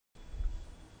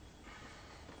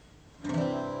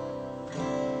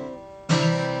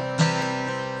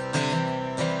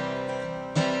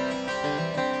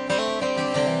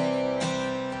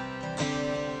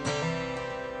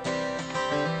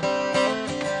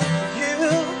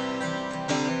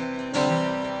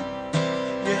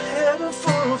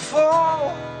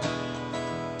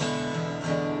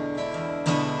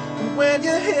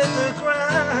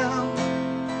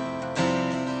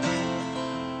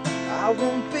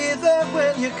be there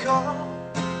when you call.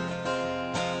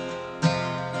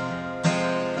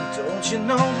 Don't you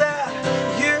know that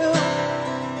you're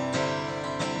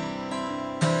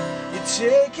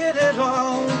taking it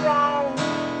all wrong?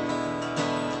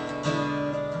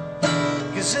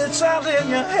 'Cause it's all in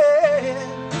your head.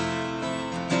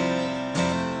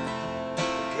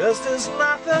 'Cause there's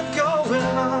nothing going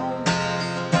on.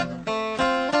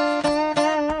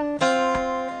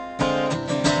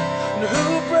 And who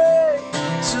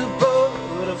breaks a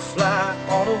butterfly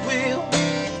on a wheel?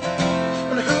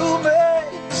 And who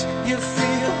makes you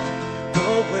feel the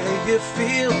way you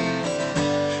feel?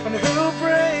 And who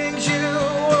brings you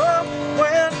up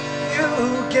when you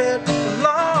get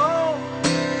along?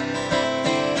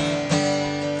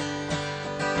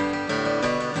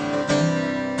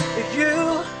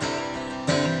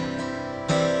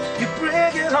 You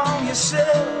bring it on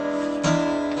yourself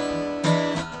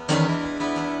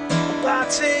by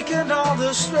taking all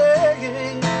the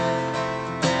strain.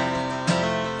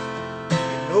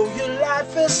 You know your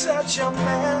life is such a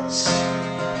mess.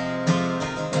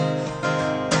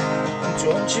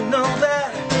 Don't you know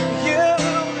that you're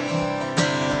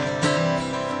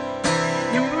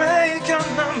making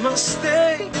a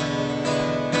mistake?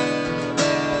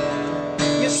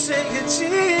 You say it's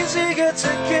easier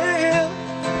to give,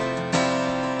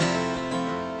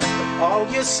 but all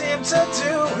you seem to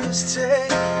do is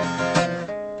take.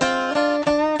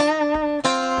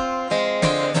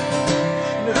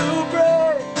 And who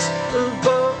breaks the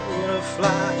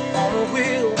butterfly on a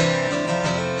wheel?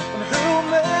 And who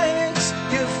makes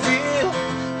you feel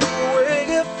the way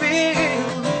you feel?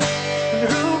 And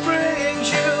who brings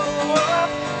you up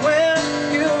when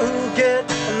you get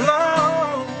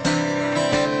along?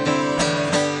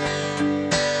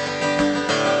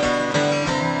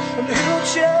 And who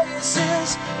chases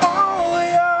all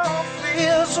your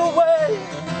fears away?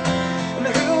 And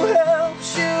who helps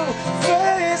you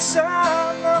face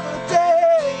another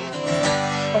day?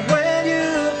 And when you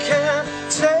can't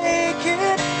take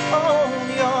it on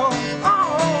your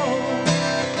own.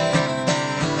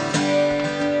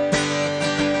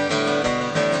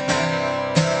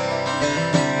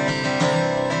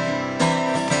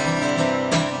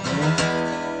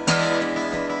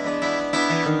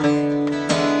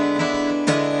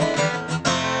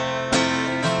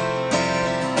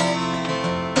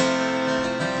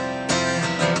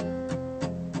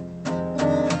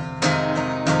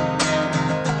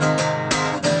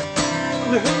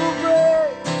 Who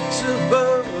breaks a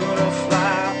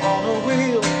butterfly on a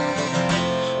wheel?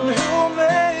 And who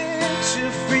makes you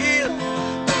feel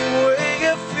the way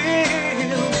you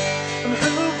feel? And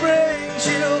who brings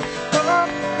you up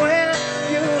when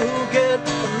you get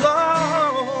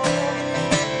along?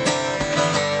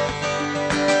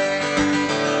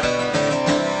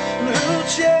 And who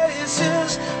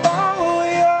chases all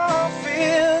your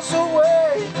fears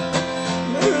away?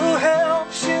 And who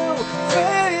helps you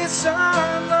face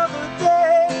another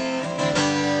day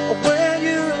when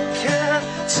you can't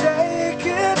take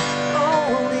it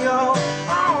on your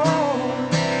own?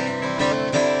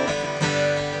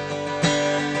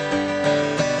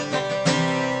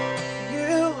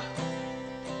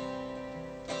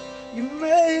 You're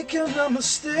making a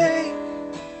mistake.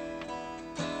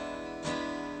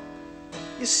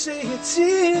 You say it's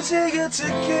easier to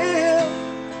give,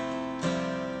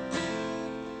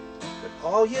 but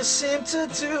all you seem to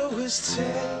do is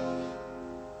take.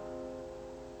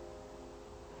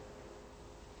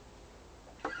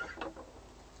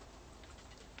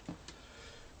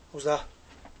 What was that?